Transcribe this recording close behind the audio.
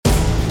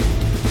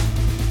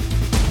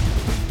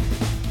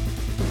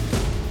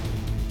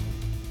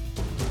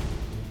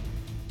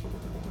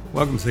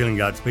Welcome to Healing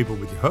God's People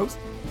with your host,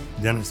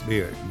 Dennis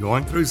Beard. You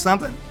going through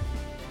something?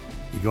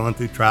 You going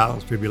through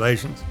trials,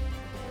 tribulations?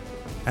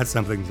 That's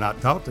something that's not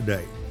taught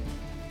today.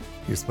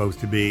 You're supposed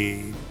to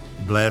be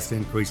blessed,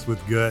 increased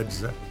with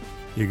goods.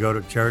 You go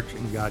to church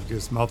and God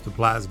just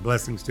multiplies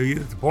blessings to you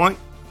to the point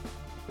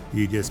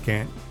you just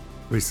can't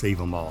receive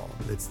them all.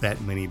 It's that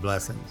many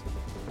blessings.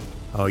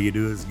 All you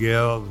do is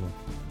give.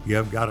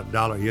 You've got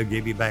 $1, he'll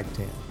give you back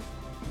 10.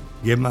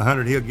 Give him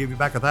 100, he'll give you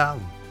back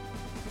 1,000.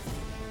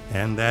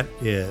 And that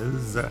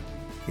is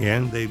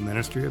in the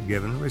ministry of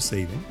giving and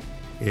receiving.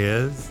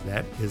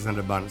 That is an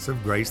abundance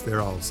of grace there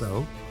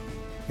also.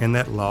 In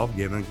that law of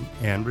giving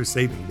and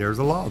receiving, there's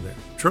a law there,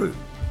 true.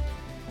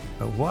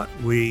 But what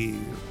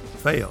we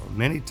fail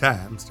many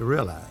times to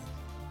realize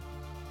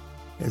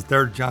is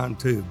 3 John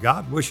 2,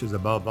 God wishes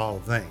above all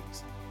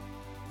things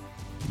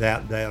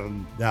that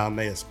thou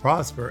mayest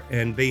prosper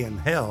and be in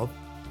health,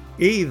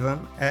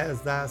 even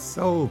as thy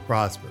soul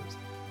prospers.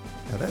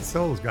 Now that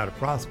soul's got to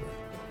prosper.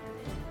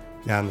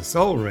 Now in the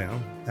soul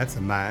realm, that's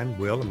the mind,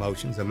 will,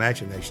 emotions,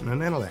 imagination,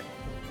 and intellect.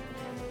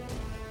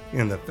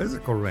 In the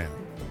physical realm,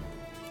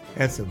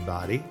 that's a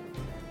body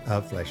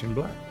of flesh and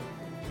blood.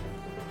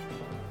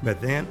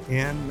 But then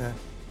in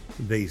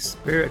the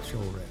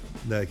spiritual realm,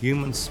 the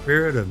human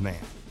spirit of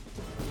man,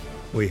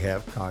 we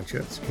have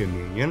conscience,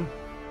 communion,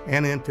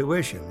 and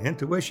intuition.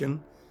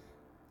 Intuition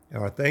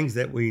are things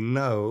that we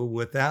know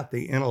without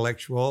the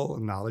intellectual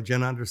knowledge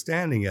and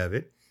understanding of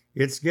it.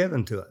 It's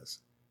given to us.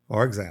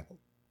 For example,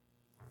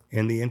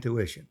 in the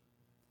intuition,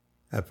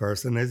 a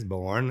person is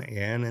born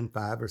and in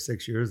 5 or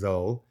 6 years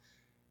old,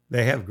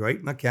 they have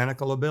great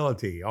mechanical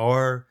ability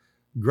or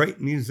great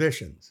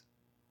musicians,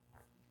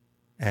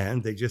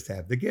 and they just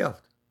have the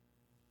gift.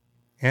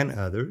 And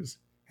others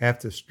have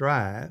to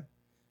strive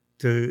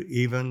to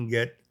even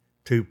get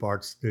 2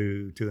 parts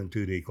 2 and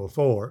 2 to equal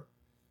 4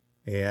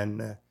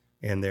 in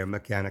their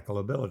mechanical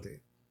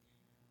ability.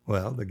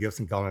 Well, the gifts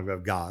and calling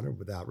of God are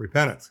without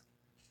repentance.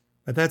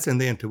 But that's in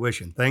the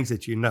intuition, things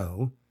that you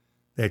know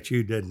that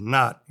you did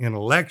not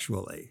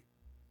intellectually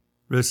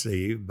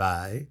receive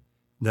by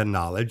the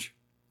knowledge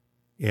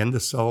in the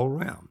soul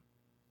realm.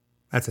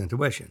 That's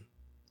intuition.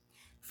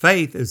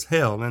 Faith is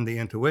held in the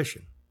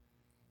intuition.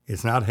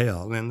 It's not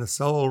held in the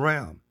soul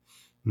realm.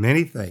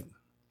 Many think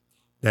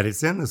that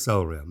it's in the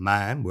soul realm,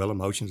 mind, will,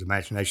 emotions,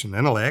 imagination,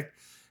 intellect,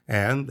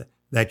 and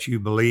that you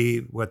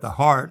believe with the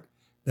heart,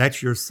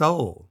 that's your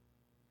soul.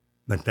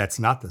 But that's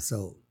not the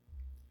soul.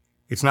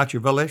 It's not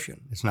your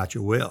volition. It's not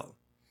your will.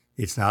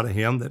 It's not a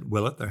him that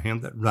willeth or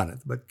him that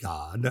runneth, but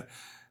God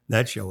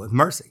that showeth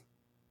mercy.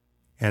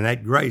 And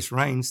that grace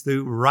reigns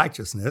through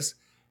righteousness,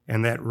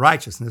 and that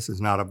righteousness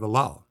is not of the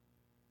law.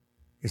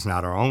 It's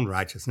not our own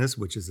righteousness,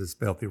 which is as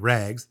filthy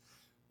rags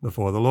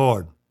before the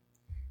Lord.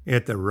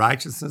 It's the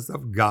righteousness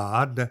of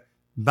God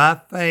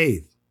by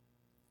faith.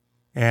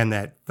 And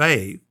that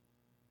faith,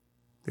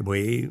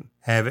 we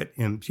have it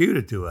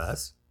imputed to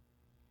us.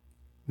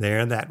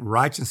 That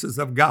righteousness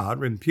of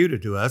God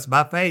imputed to us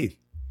by faith.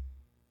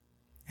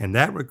 And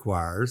that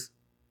requires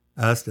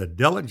us to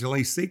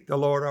diligently seek the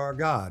Lord our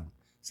God,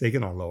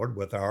 seeking our Lord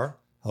with our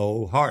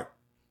whole heart.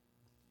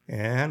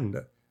 And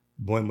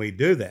when we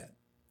do that,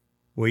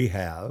 we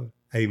have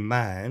a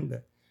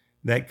mind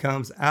that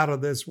comes out of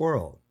this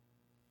world.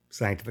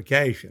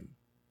 Sanctification.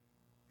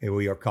 And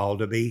we are called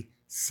to be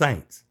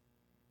saints.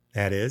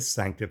 That is,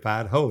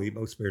 sanctified holy,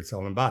 both spirit,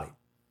 soul, and body.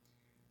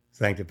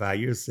 Sanctify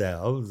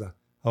yourselves,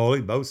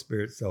 holy, both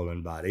spirit, soul,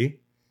 and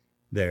body,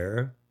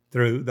 there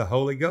through the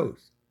Holy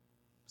Ghost.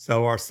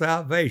 So our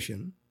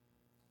salvation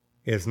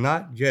is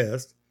not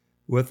just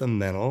with a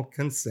mental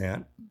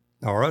consent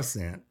or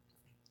assent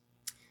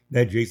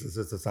that Jesus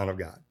is the Son of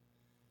God.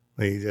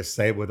 We just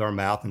say it with our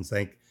mouth and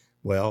think,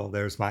 well,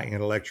 there's my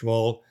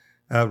intellectual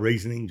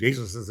reasoning.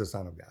 Jesus is the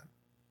Son of God.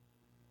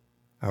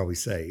 Are we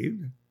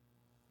saved?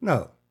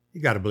 No.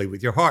 You got to believe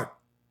with your heart.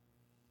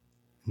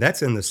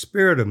 That's in the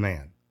spirit of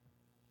man.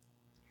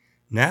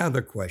 Now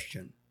the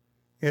question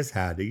is,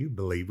 how do you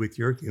believe with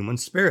your human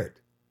spirit?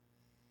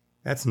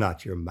 That's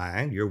not your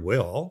mind, your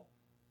will.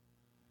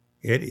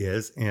 It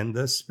is in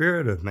the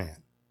spirit of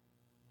man.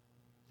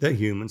 The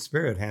human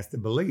spirit has to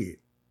believe.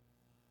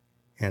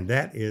 And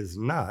that is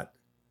not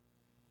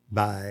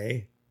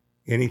by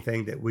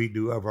anything that we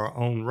do of our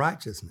own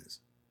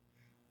righteousness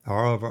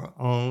or of our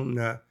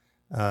own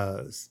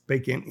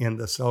speaking in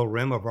the soul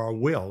realm of our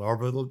will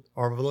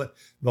or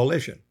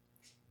volition.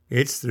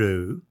 It's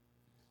through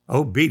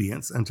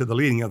obedience unto the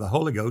leading of the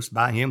Holy Ghost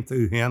by him,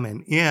 through him,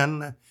 and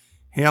in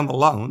him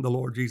alone, the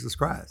Lord Jesus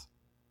Christ.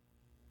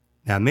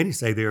 Now, many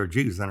say they are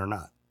Jews and are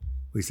not.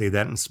 We see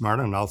that in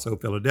Smyrna and also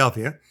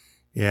Philadelphia,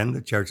 in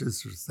the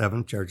churches,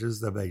 7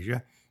 churches of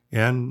Asia,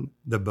 in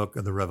the book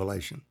of the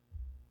Revelation.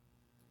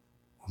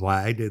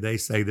 Why do they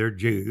say they're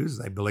Jews?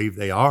 They believe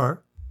they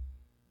are,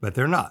 but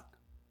they're not.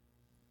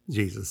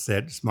 Jesus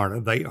said to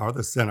Smyrna, they are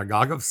the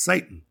synagogue of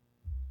Satan.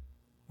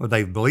 Well,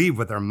 they believe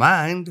with their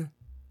mind,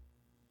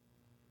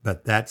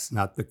 but that's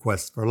not the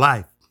quest for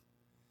life.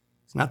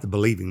 It's not the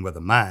believing with the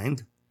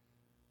mind.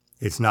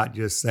 It's not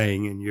just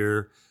saying in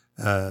your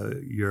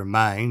your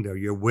mind or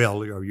your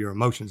will or your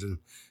emotions and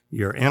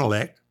your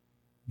intellect.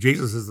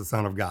 Jesus is the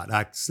Son of God.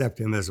 I accept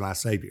him as my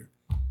Savior.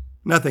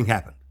 Nothing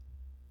happened.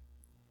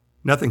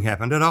 Nothing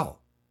happened at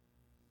all.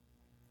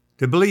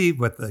 To believe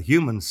with the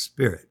human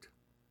spirit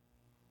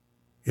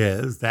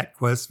is that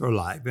quest for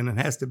life, and it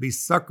has to be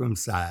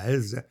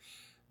circumcised,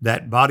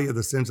 that body of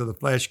the sins of the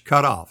flesh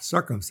cut off,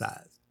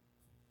 circumcised.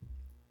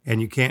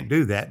 And you can't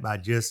do that by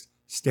just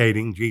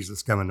stating,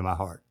 Jesus, come into my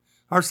heart,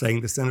 or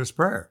saying the sinner's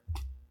prayer.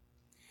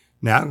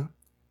 Now,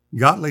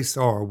 godly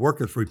sorrow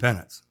worketh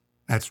repentance.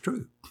 That's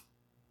true.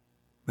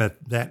 But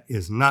that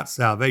is not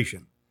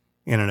salvation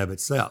in and of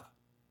itself.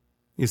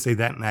 You see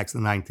that in Acts the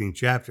 19th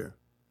chapter.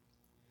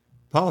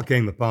 Paul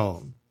came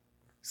upon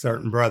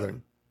certain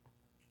brethren,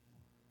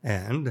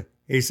 and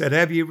he said,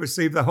 have you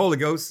received the Holy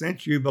Ghost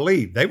since you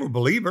believed? They were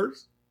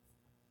believers.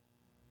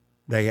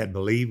 They had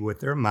believed with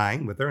their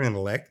mind, with their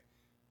intellect,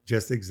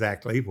 just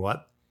exactly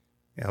what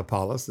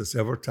Apollos, the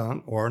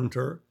silver-tongued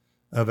orator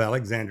of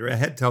Alexandria,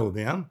 had told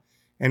them,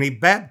 and he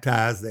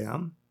baptized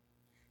them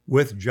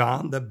with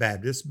John the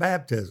Baptist's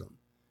baptism,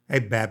 a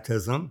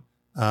baptism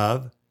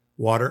of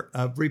water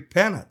of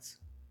repentance.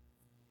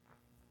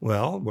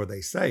 Well, were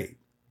they saved?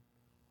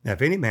 Now,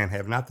 if any man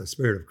have not the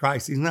Spirit of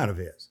Christ, he's none of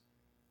his.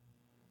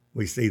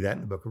 We see that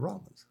in the book of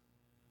Romans.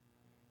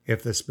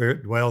 If the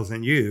Spirit dwells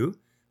in you,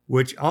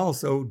 which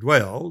also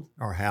dwelled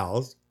or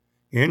housed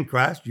in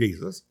Christ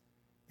Jesus,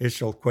 it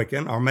shall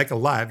quicken or make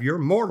alive your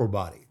mortal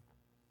body.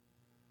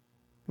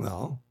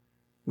 Well,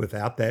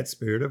 without that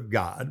Spirit of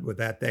God,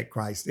 without that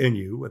Christ in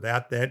you,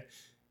 without that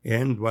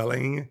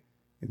indwelling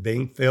and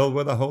being filled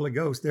with the Holy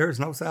Ghost, there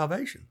is no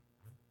salvation.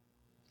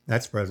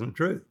 That's present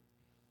truth.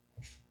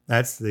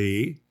 That's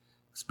the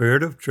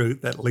Spirit of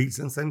truth that leads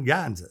us and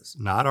guides us,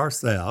 not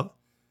ourselves,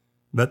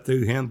 but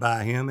through him,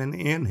 by him, and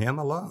in him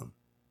alone.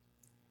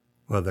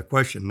 Well, the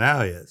question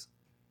now is,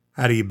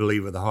 how do you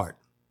believe with the heart?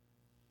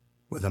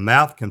 With the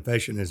mouth,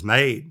 confession is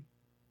made,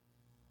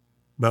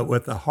 but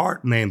with the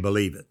heart man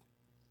believeth.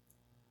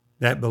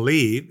 That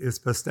believe is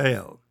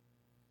pisteo.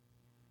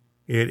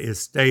 It is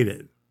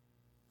stated,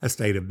 a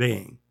state of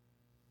being.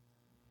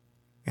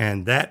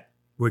 And that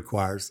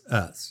requires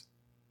us.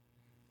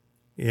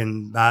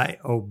 In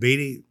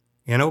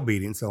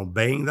obedience,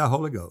 obeying the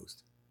Holy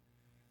Ghost,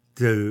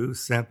 to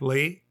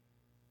simply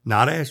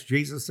not ask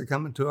Jesus to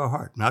come into our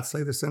heart, not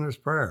say the sinner's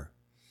prayer.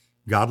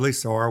 Godly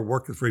sorrow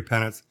worketh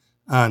repentance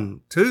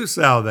unto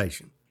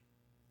salvation,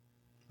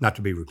 not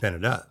to be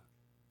repented of.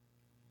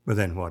 But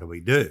then what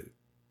do?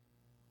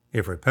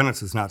 If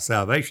repentance is not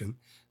salvation,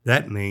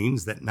 that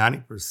means that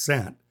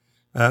 90%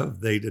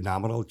 of the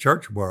denominational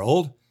church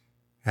world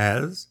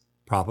has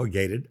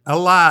propagated a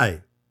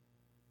lie.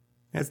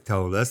 It's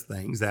told us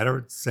things that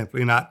are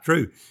simply not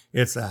true.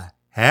 It's a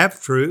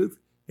half-truth.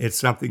 It's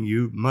something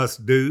you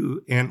must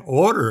do in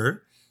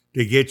order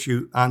to get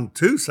you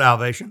unto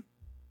salvation,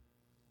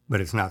 but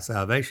it's not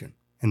salvation.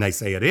 And they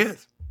say it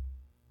is,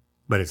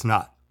 but it's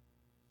not.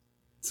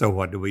 So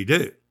what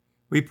do?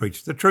 We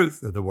preach the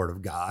truth of the Word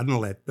of God and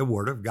let the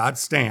Word of God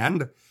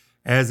stand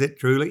as it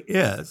truly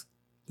is,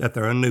 that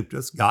they're a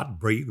pneustos,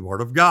 God-breathed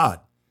Word of God.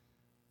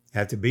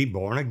 Have to be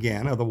born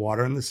again of the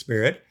water and the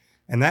Spirit,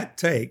 and that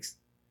takes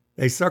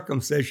a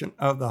circumcision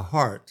of the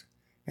heart,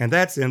 and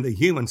that's in the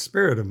human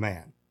spirit of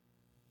man.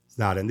 It's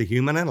not in the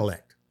human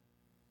intellect.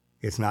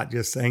 It's not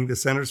just saying the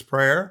sinner's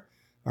prayer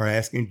or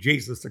asking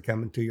Jesus to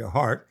come into your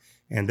heart,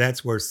 and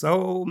that's where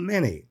so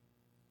many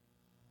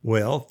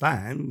will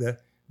find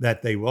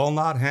that they will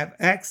not have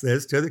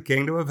access to the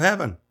kingdom of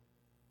heaven.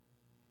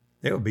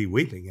 They will be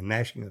weeping and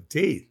gnashing of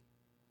teeth,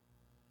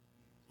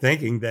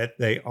 thinking that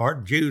they are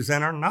Jews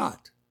and are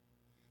not,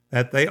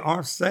 that they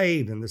are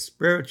saved in the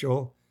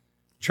spiritual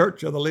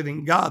church of the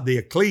living God, the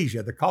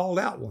ecclesia, the called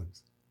out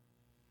ones,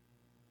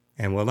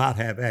 and will not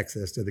have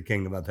access to the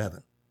kingdom of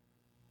heaven.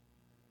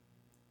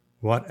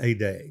 What a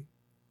day.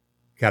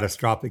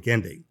 Catastrophic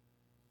ending.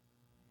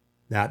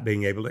 Not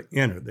being able to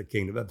enter the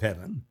kingdom of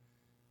heaven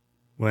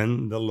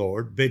when the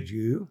Lord bids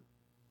you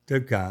to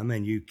come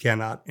and you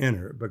cannot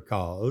enter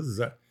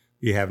because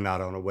you have not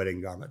on a wedding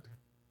garment.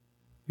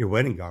 Your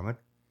wedding garment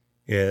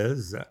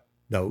is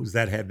those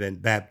that have been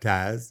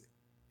baptized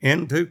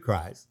into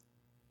Christ,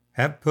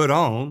 have put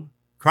on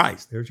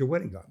Christ. There's your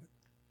wedding garment.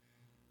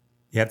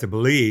 You have to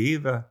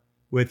believe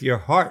with your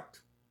heart,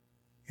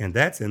 and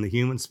that's in the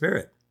human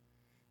spirit.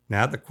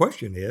 Now the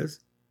question is,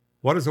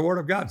 what does the Word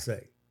of God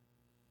say?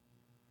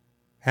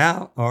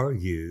 How are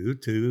you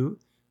to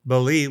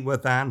believe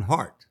with thine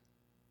heart?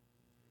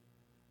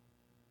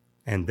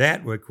 And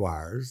that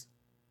requires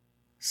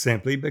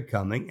simply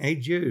becoming a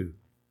Jew,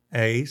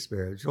 a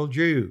spiritual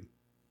Jew.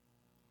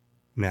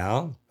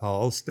 Now,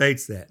 Paul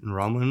states that in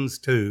Romans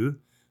 2,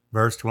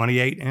 verse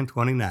 28 and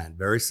 29.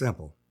 Very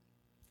simple.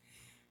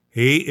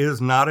 He is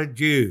not a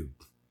Jew.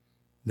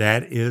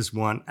 That is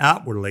one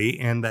outwardly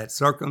in that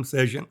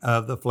circumcision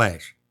of the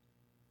flesh.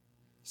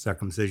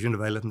 Circumcision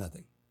availeth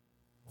nothing,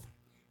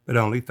 but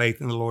only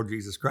faith in the Lord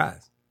Jesus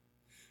Christ.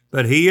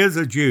 But he is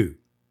a Jew.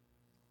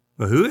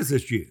 Well, who is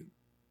this Jew?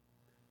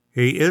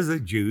 He is a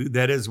Jew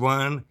that is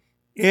one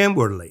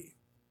inwardly.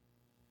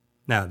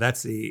 Now,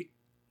 that's the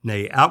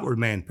outward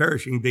man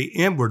perishing, the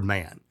inward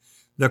man,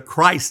 the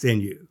Christ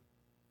in you.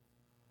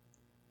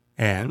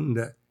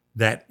 And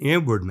that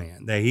inward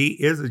man, that he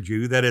is a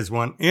Jew, that is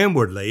one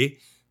inwardly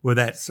with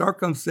that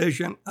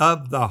circumcision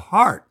of the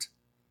heart.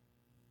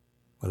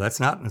 Well, that's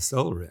not in the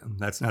soul realm.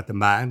 That's not the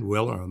mind,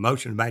 will, or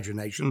emotion,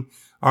 imagination,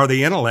 or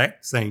the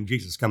intellect saying,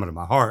 Jesus, come into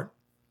my heart,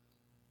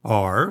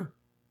 or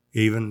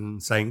even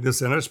saying the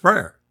sinner's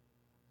prayer.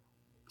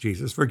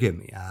 Jesus, forgive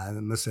me.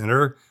 I'm a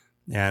sinner,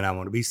 and I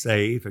want to be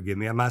saved. Forgive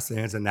me of my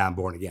sins, and now I'm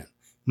born again.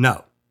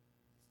 No,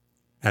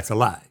 that's a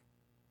lie.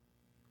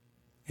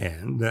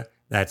 And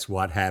that's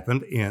what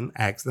happened in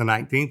Acts the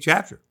 19th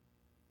chapter.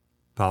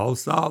 Paul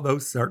saw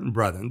those certain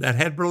brethren that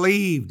had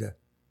believed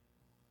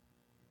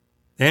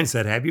and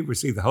said, have you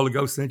received the Holy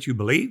Ghost since you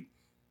believe?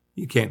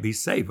 You can't be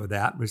saved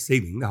without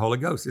receiving the Holy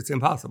Ghost. It's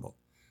impossible.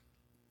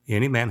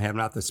 Any man have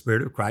not the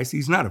Spirit of Christ,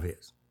 he's none of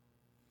his.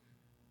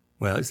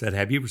 Well, he said,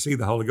 have you received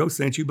the Holy Ghost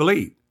since you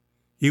believe?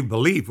 You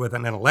believe with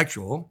an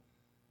intellectual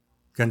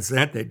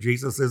consent that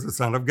Jesus is the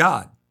Son of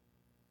God.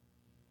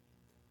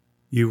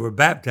 You were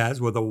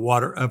baptized with the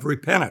water of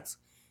repentance.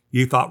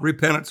 You thought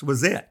repentance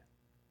was it.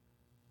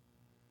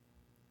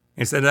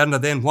 And said, unto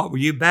then, what were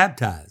you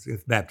baptized?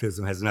 If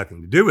baptism has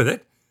nothing to do with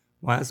it,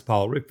 why is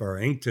Paul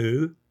referring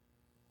to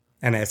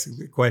and asking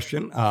the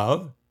question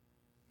of,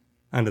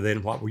 unto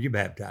then, what were you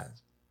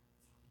baptized?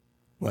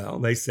 Well,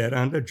 they said,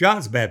 unto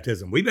John's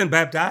baptism. We've been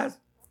baptized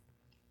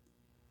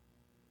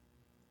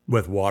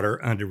with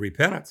water unto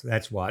repentance.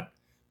 That's what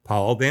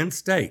Paul then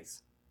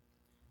states.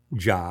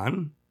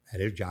 John, that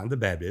is John the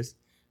Baptist,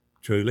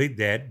 truly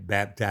did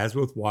baptize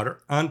with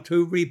water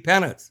unto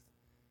repentance.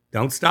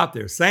 Don't stop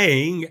there,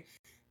 saying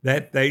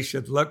that they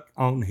should look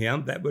on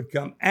him that would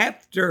come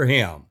after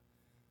him.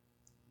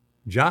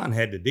 John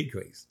had to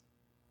decrease.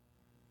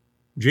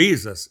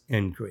 Jesus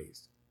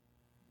increased.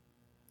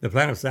 The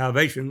plan of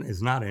salvation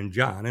is not in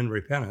John in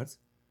repentance.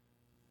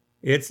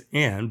 It's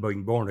in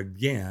being born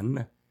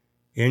again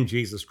in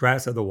Jesus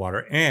Christ of the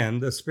water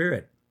and the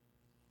Spirit.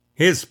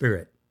 His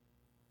Spirit.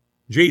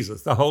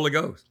 Jesus, the Holy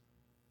Ghost.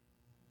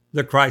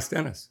 The Christ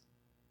in us.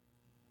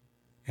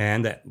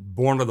 And that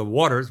born of the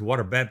waters,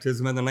 water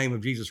baptism in the name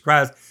of Jesus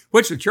Christ,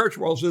 which the church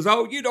world says,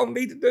 oh, you don't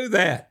need to do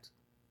that.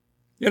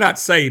 You're not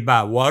saved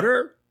by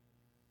water.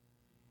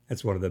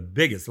 That's one of the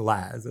biggest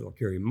lies that'll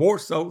carry more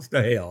souls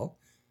to hell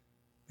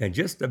than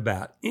just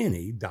about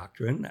any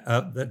doctrine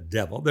of the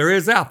devil there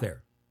is out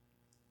there.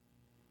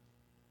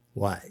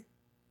 Why?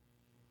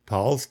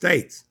 Paul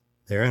states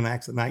there in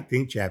Acts the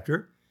 19th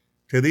chapter,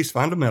 to these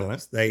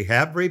fundamentalists, they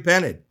have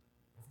repented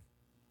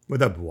with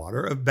the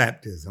water of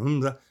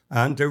baptism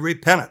unto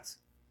repentance.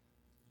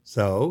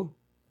 So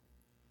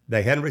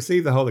they hadn't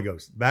received the Holy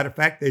Ghost. Matter of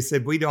fact, they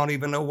said, we don't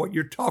even know what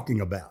you're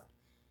talking about.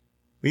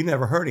 We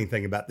never heard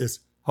anything about this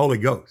Holy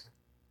Ghost.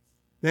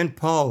 Then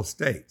Paul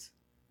states,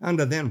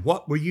 unto then,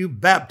 what were you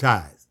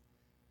baptized?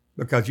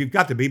 Because you've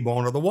got to be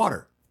born of the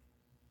water.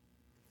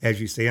 As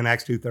you see in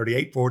Acts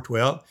 2:38,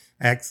 4:12,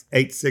 Acts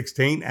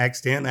 8:16, Acts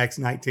 10, Acts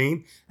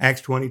 19,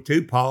 Acts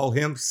 22, Paul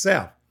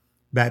himself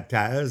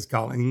baptized,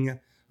 calling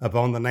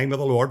upon the name of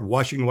the Lord,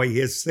 washing away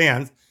his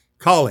sins,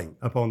 calling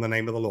upon the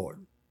name of the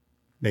Lord,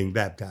 being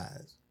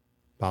baptized.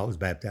 Paul was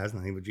baptized in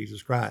the name of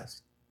Jesus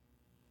Christ.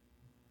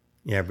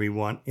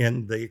 Everyone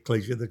in the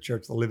ecclesia, the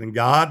church of the living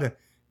God,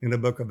 in the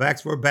book of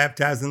Acts, were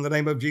baptized in the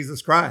name of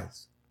Jesus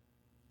Christ.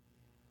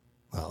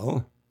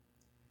 Well,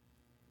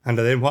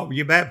 unto then, what were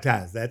you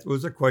baptized? That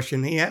was a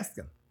question he asked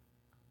them.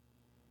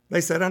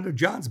 They said, unto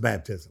John's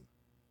baptism.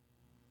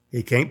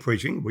 He came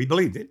preaching, we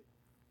believed it,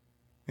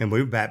 and we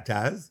were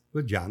baptized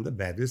with John the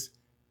Baptist's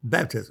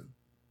baptism,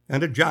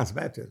 unto John's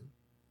baptism.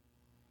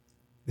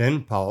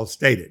 Then Paul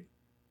stated,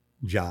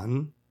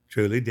 John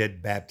truly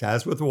did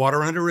baptize with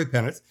water unto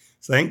repentance,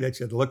 saying they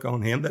should look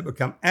on him that would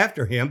come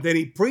after him. Then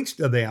he preached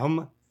to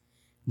them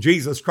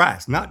Jesus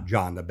Christ, not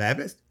John the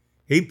Baptist.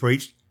 He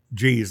preached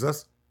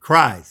Jesus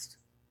Christ.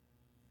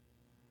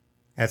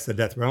 That's the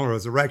death, burial, and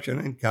resurrection,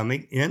 and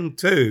coming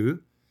into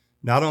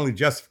not only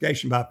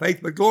justification by faith,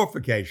 but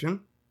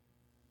glorification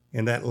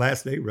in that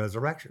last day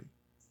resurrection.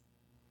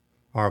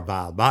 Our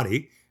vile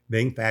body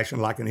being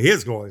fashioned like in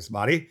his glorious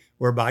body,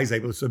 whereby he's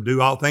able to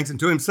subdue all things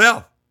unto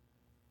himself.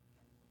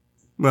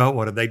 Well,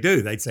 what did they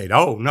do? They'd say,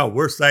 oh, no,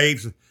 we're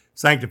saved,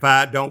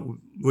 sanctified.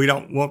 We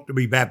don't want to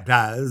be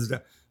baptized,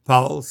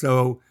 Paul.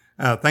 So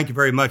thank you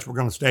very much. We're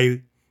going to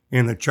stay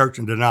in the church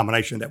and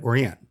denomination that we're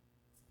in.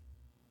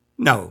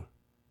 No.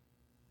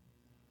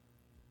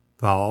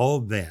 Paul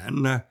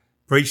then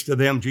preached to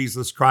them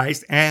Jesus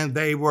Christ, and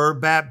they were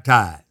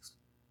baptized.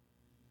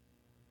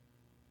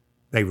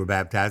 They were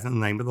baptized in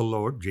the name of the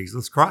Lord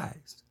Jesus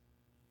Christ.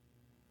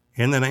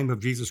 In the name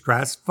of Jesus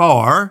Christ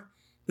for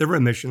the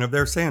remission of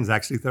their sins.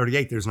 Acts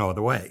 2:38, there's no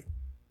other way.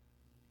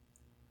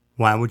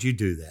 Why would you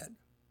do that?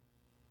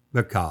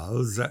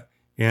 Because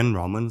in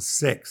Romans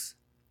 6,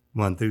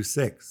 1 through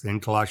 6, in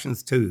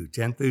Colossians 2,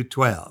 10 through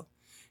 12,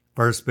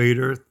 1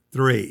 Peter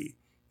 3,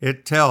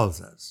 it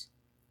tells us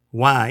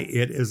why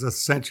it is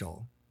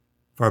essential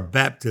for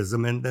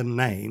baptism in the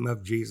name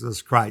of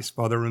Jesus Christ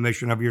for the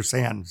remission of your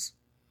sins.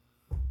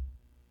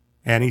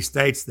 And he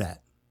states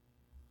that.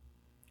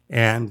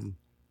 And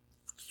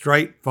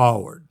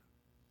straightforward,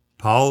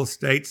 Paul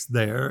states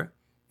there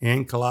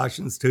in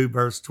Colossians 2,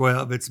 verse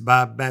 12, it's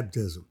by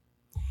baptism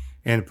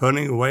and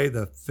putting away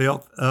the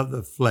filth of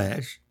the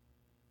flesh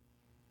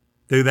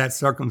through that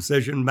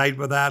circumcision made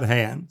without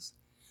hands,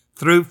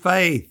 through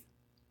faith.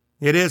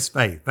 It is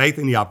faith. Faith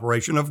in the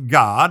operation of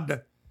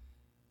God.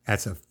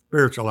 That's a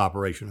spiritual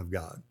operation of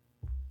God.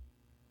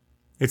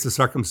 It's a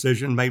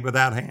circumcision made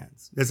without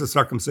hands. It's a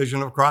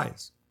circumcision of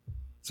Christ.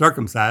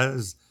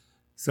 Circumcise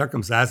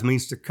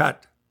means to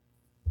cut.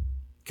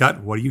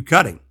 Cut, what are you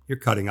cutting? You're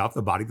cutting off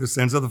the body, the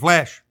sins of the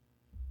flesh.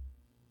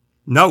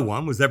 No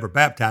one was ever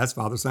baptized,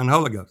 Father, Son,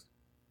 Holy Ghost.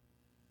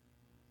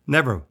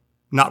 Never,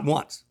 not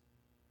once.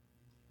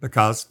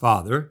 Because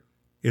Father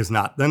is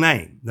not the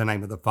name. The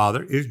name of the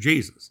Father is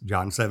Jesus,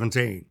 John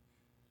 17.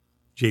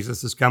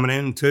 Jesus is coming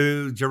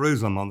into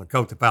Jerusalem on the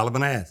coat of foal of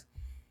an ass.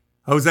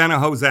 Hosanna,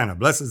 Hosanna,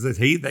 blessed is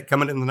he that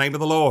cometh in the name of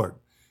the Lord.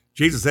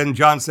 Jesus said in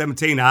John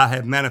 17, I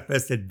have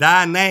manifested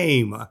thy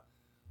name,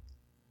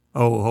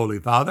 O Holy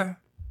Father.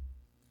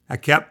 I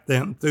kept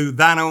them through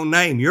thine own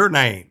name, your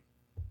name.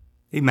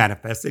 He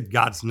manifested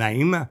God's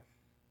name,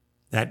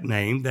 that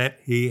name that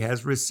he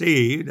has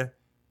received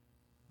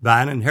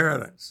by an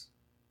inheritance.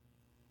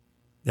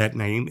 That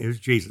name is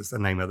Jesus, the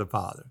name of the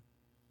Father.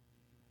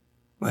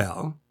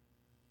 Well,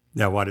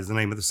 now what is the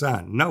name of the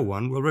Son? No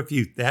one will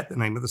refute that. The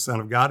name of the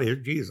Son of God is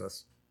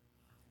Jesus,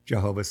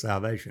 Jehovah's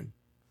salvation.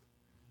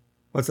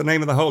 What's the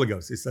name of the Holy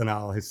Ghost? He said,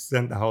 I'll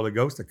send the Holy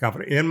Ghost, the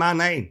Comforter, in my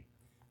name.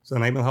 It's the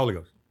name of the Holy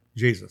Ghost,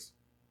 Jesus.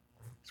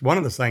 It's one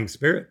of the same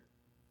Spirit.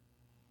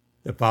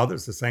 The Father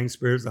is the same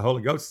Spirit as the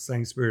Holy Ghost, the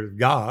same Spirit of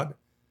God,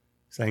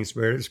 same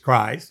Spirit as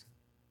Christ.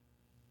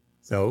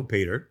 So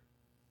Peter,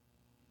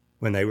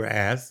 when they were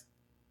asked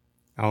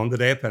on the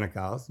day of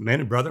Pentecost,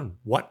 men and brethren,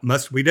 what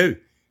must we do?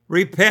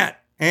 Repent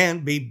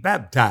and be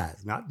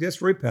baptized. Not just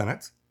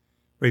repentance.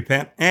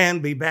 Repent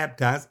and be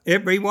baptized,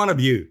 every one of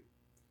you,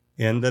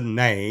 in the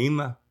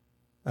name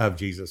of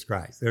Jesus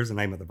Christ. There's the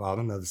name of the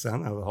Father, and of the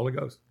Son, and of the Holy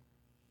Ghost.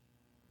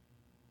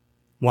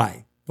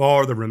 Why?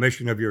 For the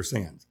remission of your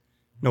sins.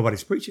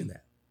 Nobody's preaching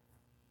that.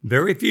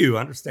 Very few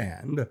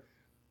understand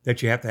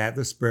that you have to have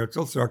the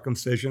spiritual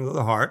circumcision of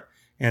the heart,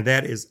 and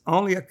that is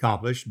only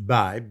accomplished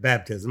by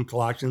baptism.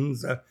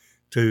 Colossians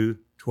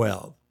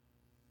 2:12.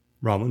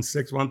 Romans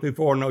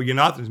 6:1-4. Know ye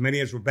not that as many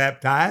as were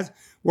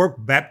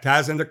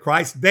baptized into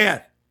Christ's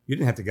death. You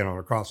didn't have to get on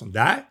a cross and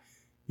die.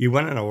 You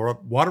went in a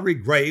watery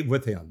grave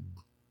with him.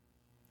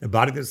 The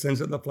body that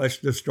sins of the flesh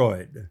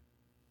destroyed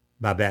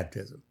by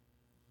baptism.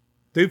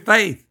 Through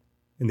faith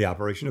in the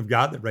operation of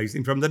God that raised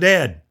him from the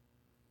dead.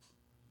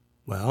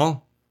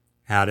 Well,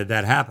 how did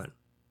that happen?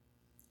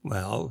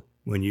 Well,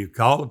 when you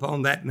call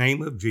upon that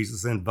name of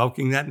Jesus,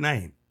 invoking that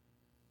name,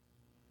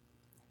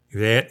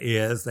 it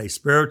is a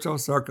spiritual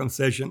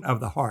circumcision of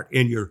the heart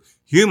in your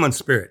human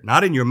spirit,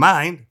 not in your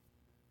mind,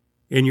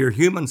 in your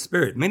human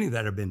spirit. Many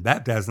that have been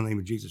baptized in the name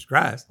of Jesus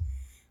Christ,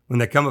 when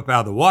they come up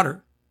out of the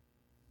water,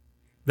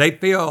 they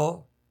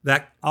feel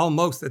that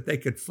almost that they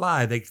could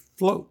fly, they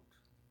float.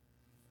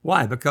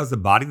 Why? Because the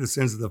body, the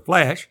sins of the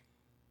flesh,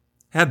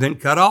 have been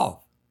cut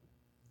off.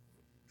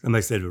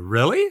 Somebody said,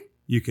 really?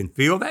 You can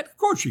feel that? Of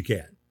course you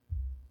can.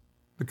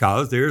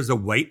 Because there's a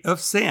weight of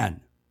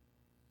sin.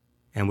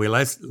 And we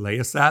lay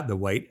aside the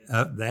weight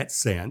of that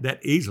sin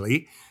that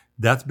easily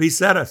doth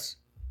beset us.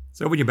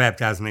 So when you're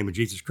baptized in the name of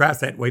Jesus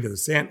Christ, that weight of the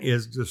sin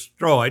is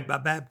destroyed by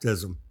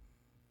baptism.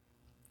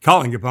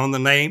 Calling upon the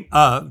name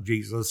of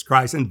Jesus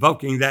Christ,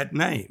 invoking that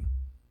name.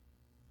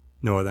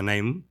 No other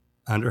name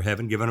under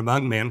heaven given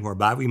among men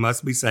whereby we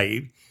must be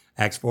saved.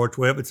 Acts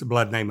 4:12, it's the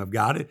blood name of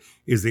God. It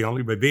is the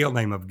only revealed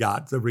name of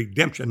God. The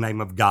redemption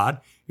name of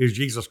God is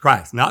Jesus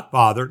Christ. Not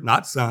Father,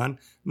 not Son,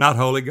 not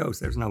Holy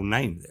Ghost. There's no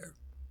name there.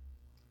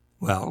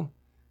 Well,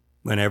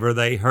 whenever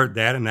they heard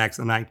that in Acts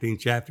the 19th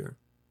chapter,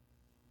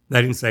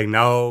 they didn't say,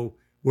 no,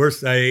 we're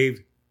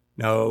saved.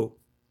 No,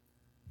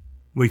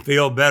 we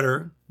feel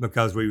better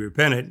because we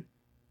repented,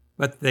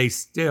 but they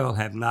still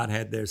have not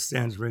had their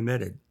sins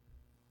remitted.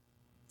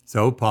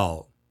 So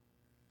Paul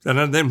said,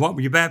 then what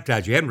were you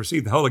baptized? You haven't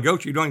received the Holy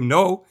Ghost. You don't even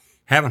know,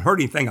 haven't heard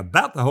anything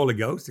about the Holy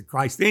Ghost, the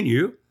Christ in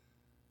you.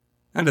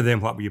 Unto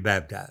them, what were you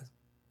baptized?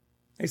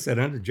 They said,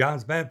 unto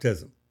John's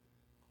baptism.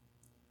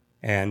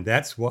 And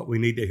that's what we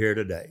need to hear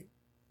today.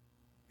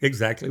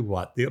 Exactly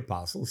what the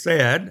apostle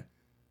said.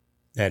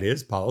 That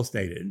is, Paul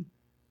stated,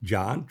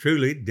 John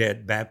truly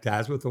did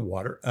baptize with the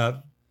water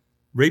of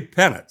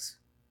repentance,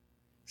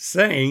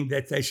 saying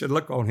that they should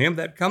look on him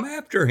that come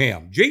after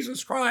him,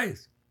 Jesus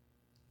Christ.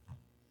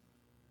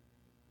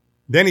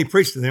 Then he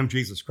preached to them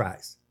Jesus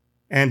Christ,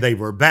 and they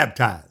were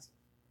baptized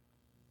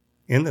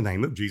in the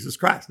name of Jesus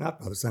Christ, not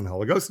Father, Son,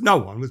 Holy Ghost. No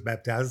one was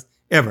baptized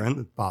ever in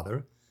the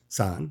Father,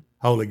 Son,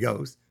 Holy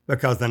Ghost,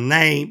 because the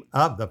name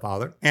of the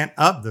Father and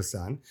of the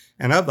Son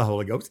and of the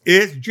Holy Ghost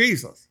is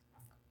Jesus.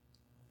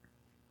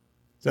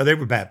 So they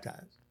were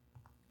baptized,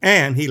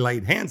 and he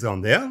laid hands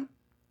on them,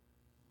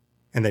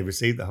 and they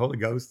received the Holy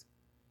Ghost,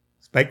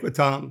 spake with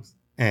tongues,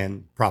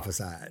 and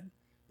prophesied.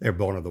 They're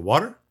born of the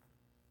water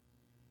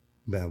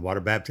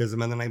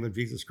baptism in the name of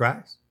Jesus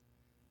Christ,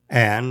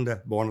 and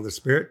born of the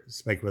Spirit,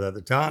 spake with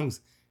other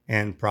tongues,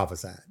 and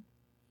prophesied.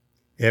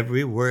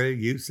 Everywhere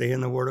you see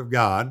in the Word of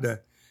God,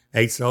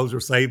 8 souls were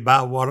saved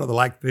by water, the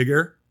like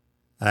figure,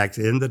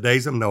 actually in the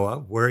days of Noah,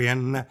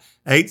 wherein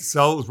 8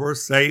 souls were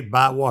saved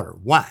by water.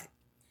 Why?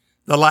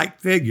 The like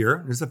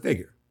figure is a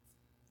figure.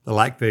 The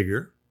like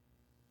figure,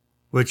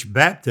 which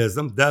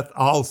baptism doth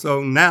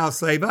also now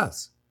save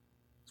us.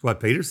 That's what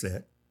Peter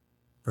said,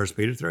 1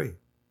 Peter 3.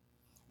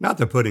 Not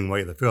the putting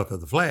away the filth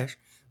of the flesh,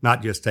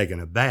 not just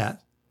taking a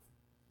bath,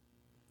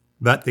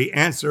 but the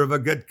answer of a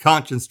good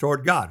conscience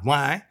toward God.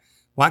 Why?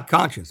 Why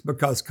conscience?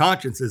 Because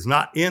conscience is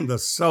not in the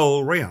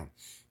soul realm.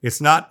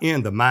 It's not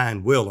in the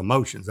mind, will,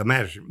 emotions,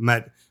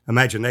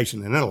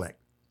 imagination, and intellect.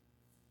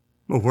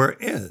 Well, where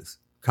is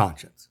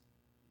conscience?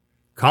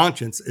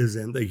 Conscience is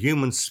in the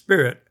human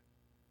spirit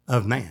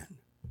of man.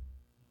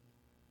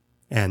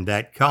 And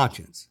that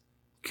conscience,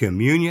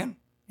 communion,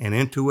 and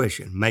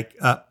intuition make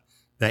up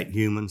that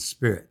human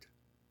spirit.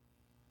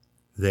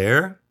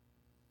 There,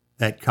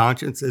 that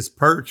conscience is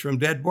purged from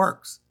dead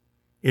works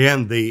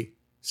in the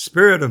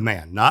spirit of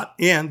man, not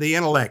in the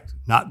intellect,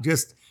 not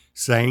just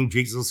saying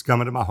Jesus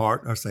come into my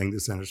heart or saying the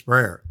sinner's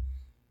prayer.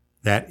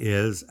 That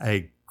is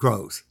a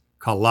gross,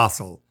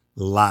 colossal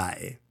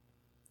lie.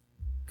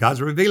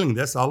 God's revealing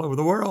this all over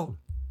the world,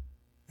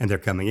 and they're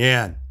coming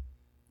in.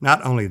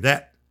 Not only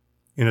that,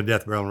 in the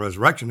death, burial, and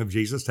resurrection of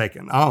Jesus,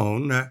 taking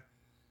on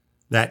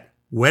that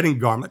wedding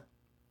garment,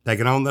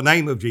 taking on the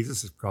name of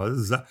Jesus,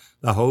 because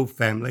the whole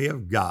family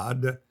of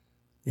God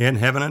in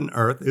heaven and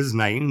earth is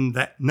named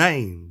that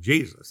name,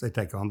 Jesus. They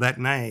take on that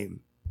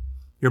name.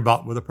 You're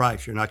bought with a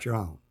price. You're not your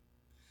own.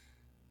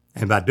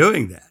 And by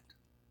doing that,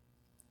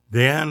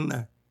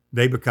 then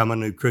they become a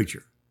new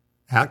creature.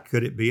 How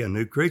could it be a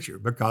new creature?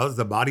 Because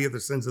the body of the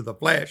sins of the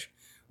flesh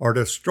are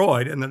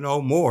destroyed, and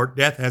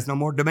death has no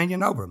more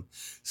dominion over them.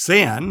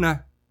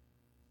 Sin,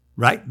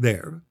 right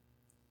there,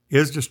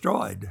 is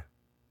destroyed.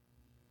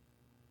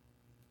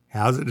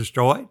 How is it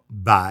destroyed?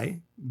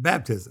 By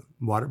baptism.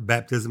 Water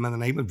baptism in the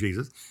name of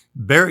Jesus.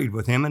 Buried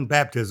with him in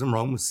baptism,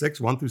 Romans 6,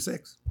 1 through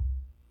 6.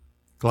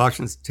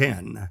 Colossians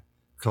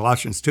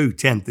 2,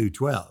 10 through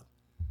 12.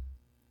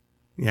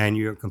 And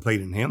you're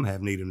complete in him,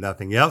 have need of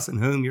nothing else, in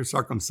whom you're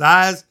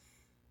circumcised,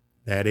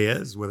 that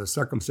is, with a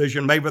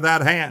circumcision made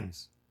without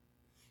hands,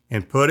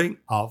 and putting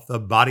off the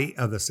body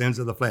of the sins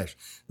of the flesh.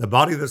 The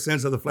body of the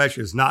sins of the flesh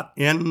is not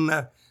in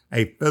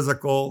a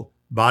physical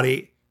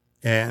body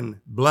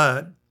and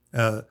blood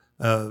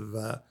of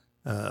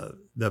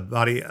the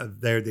body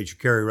there that you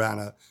carry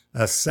around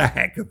a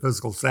sack, a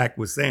physical sack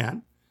with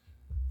sin.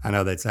 I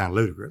know that sounds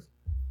ludicrous.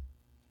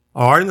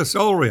 Or in the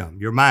soul realm,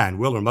 your mind,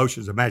 will,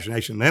 emotions,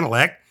 imagination, and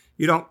intellect.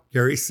 You don't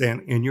carry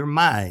sin in your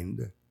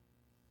mind.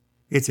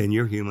 It's in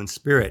your human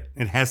spirit.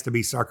 It has to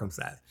be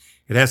circumcised.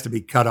 It has to be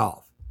cut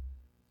off.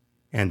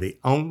 And the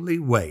only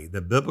way,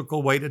 the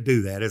biblical way to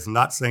do that, is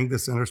not saying the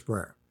sinner's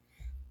prayer.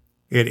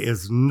 It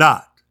is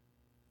not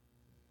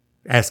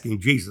asking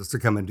Jesus to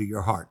come into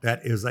your heart.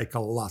 That is a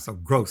colossal,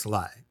 gross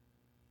lie.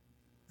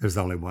 There's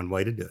only one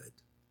way to do it.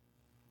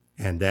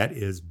 And that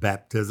is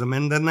baptism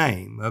in the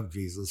name of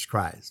Jesus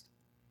Christ.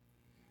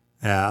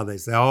 Now they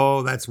say,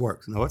 oh, that's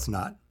works. No, it's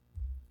not.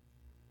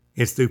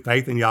 It's through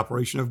faith in the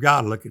operation of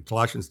God. Look at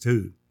Colossians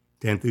 2,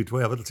 10 through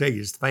 12. It'll tell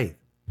you it's faith.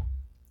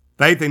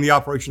 Faith in the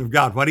operation of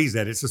God. What is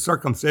that? It's a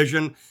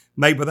circumcision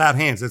made without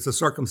hands. It's a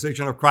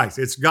circumcision of Christ.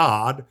 It's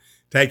God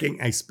taking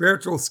a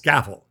spiritual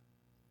scaffold.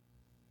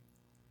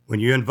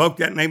 When you invoke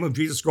that name of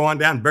Jesus, going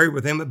down, buried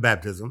with him at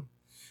baptism,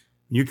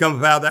 you come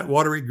up out of that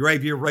watery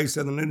grave, you're raised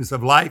to the newness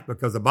of life,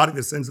 because the body of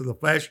the sins of the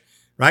flesh,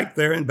 right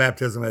there in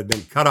baptism, had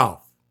been cut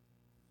off.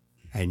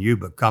 And you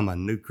become a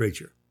new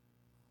creature.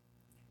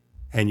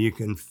 And you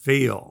can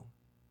feel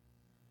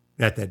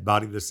that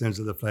body of the sins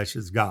of the flesh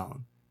is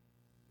gone.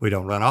 We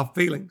don't run off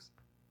feelings.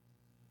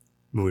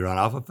 We run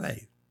off of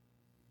faith.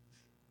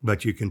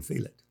 But you can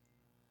feel it.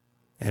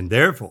 And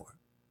therefore,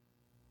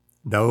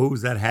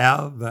 those that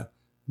have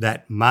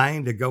that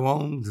mind to go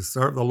on to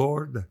serve the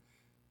Lord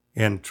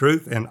in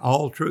truth and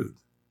all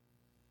truth,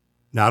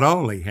 not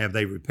only have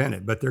they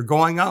repented, but they're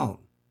going on.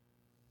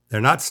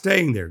 They're not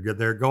staying there.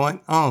 They're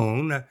going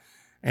on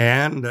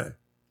and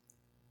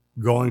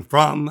going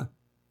from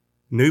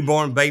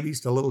newborn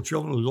babies to little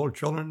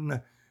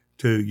children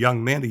to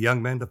young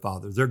men to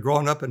fathers. They're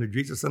growing up into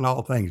Jesus in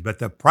all things. But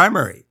the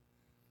primary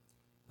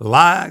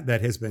lie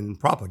that has been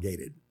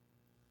propagated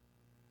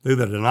through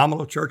the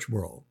denominational church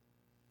world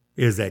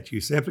is that you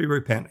simply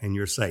repent and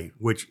you're saved,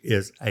 which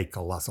is a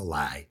colossal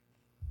lie.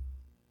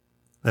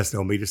 Let's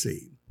don't be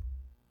deceived.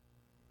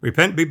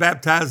 Repent, be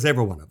baptized,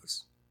 every one of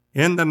us,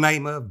 in the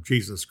name of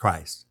Jesus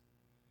Christ.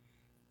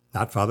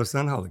 Not Father,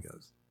 Son, Holy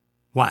Ghost.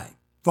 Why?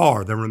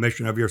 For the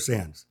remission of your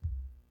sins.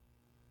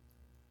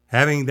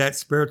 Having that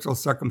spiritual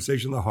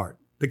circumcision of the heart,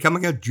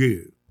 becoming a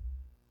Jew,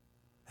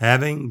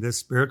 having this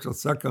spiritual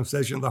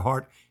circumcision of the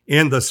heart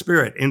in the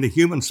spirit, in the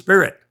human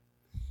spirit,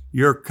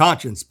 your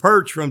conscience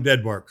purged from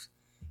dead works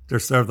to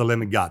serve the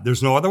living God.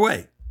 There's no other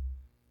way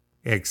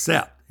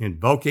except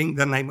invoking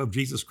the name of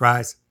Jesus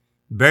Christ,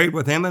 buried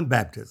with him in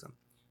baptism,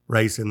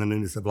 raised in the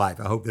newness of life.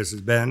 I hope this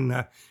has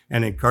been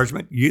an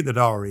encouragement. You that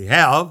already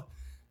have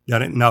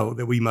done it know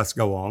that we must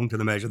go on to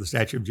the measure of the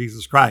stature of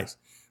Jesus Christ.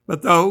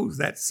 But those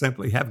that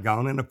simply have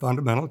gone into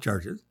fundamental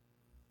churches,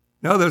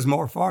 know there's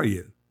more for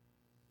you.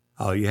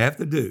 All you have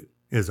to do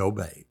is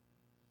obey.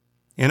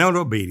 In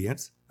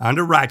obedience,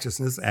 unto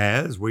righteousness,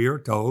 as we are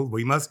told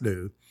we must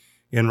do,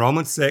 in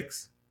Romans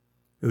 6,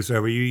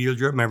 whosoever you yield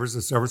your members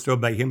as servants to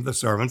obey him, the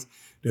servants,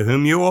 to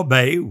whom you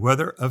obey,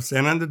 whether of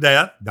sin unto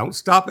death, don't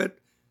stop it,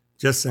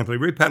 just simply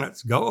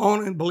repentance. Go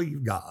on and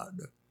believe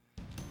God.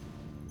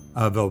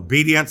 Of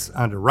obedience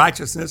unto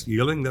righteousness,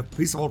 yielding the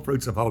peaceable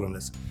fruits of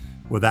holiness,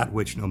 without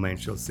which no man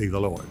shall see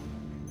the Lord.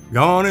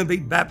 Go on and be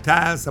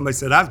baptized. Somebody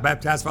said, I was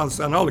baptized by the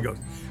Son and Holy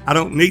Ghost. I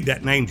don't need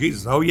that name,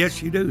 Jesus. Oh,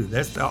 yes, you do.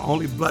 That's the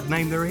only blood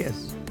name there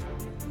is.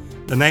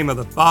 The name of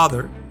the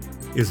Father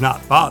is not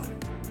Father.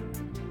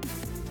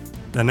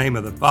 The name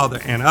of the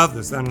Father and of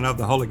the Son and of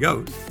the Holy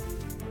Ghost,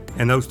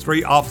 and those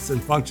three offices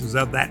and functions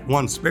of that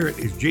one Spirit,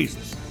 is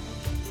Jesus.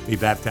 Be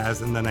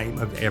baptized in the name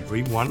of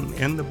everyone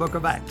in the book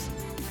of Acts.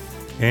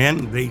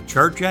 In the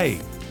church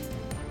age,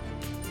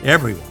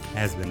 everyone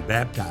has been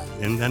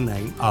baptized in the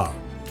name of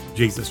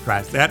Jesus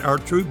Christ. That are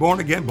true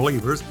born-again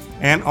believers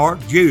and are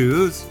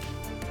Jews,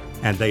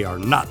 and they are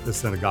not the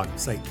synagogue of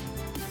Satan.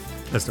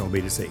 Let's don't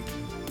be deceived.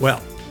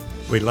 Well,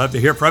 we'd love to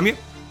hear from you.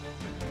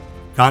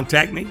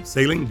 Contact me,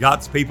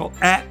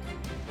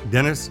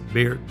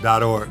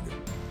 sealinggodspeople@dennisbeard.org.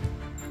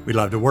 We'd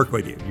love to work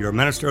with you. You're a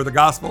minister of the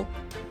gospel.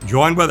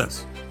 Join with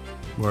us.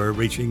 We're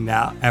reaching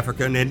now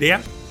Africa and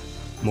India.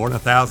 More than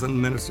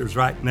 1,000 ministers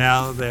right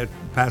now, that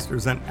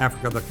pastors in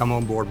Africa that come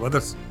on board with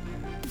us.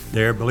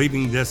 They're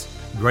believing this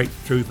great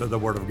truth of the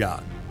Word of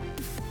God.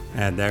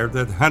 And there are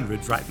the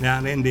hundreds right now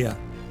in India,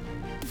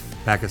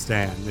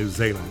 Pakistan, New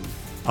Zealand,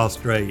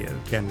 Australia,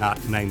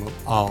 cannot name them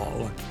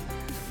all.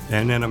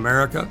 And in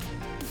America,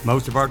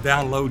 most of our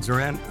downloads are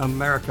in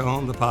America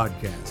on the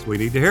podcast. We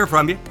need to hear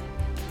from you.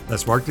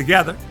 Let's work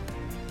together.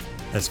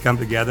 Let's come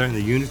together in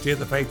the unity of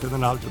the faith and the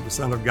knowledge of the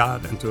Son of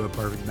God unto a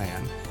perfect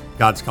man.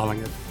 God's calling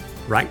it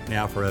right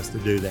now for us to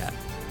do that,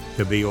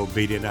 to be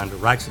obedient unto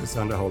righteousness,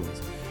 unto holiness.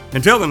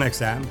 Until the next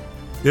time,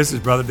 this is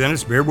Brother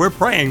Dennis Beard. We're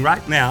praying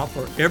right now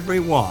for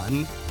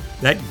everyone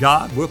that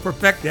God will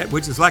perfect that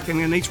which is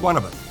lacking in each one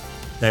of us,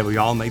 that we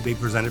all may be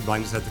presented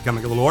blameless at the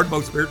coming of the Lord,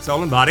 both spirit,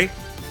 soul, and body.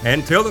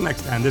 Until the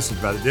next time, this is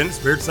Brother Dennis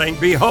Beard saying,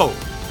 behold,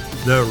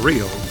 the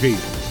real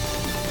Jesus.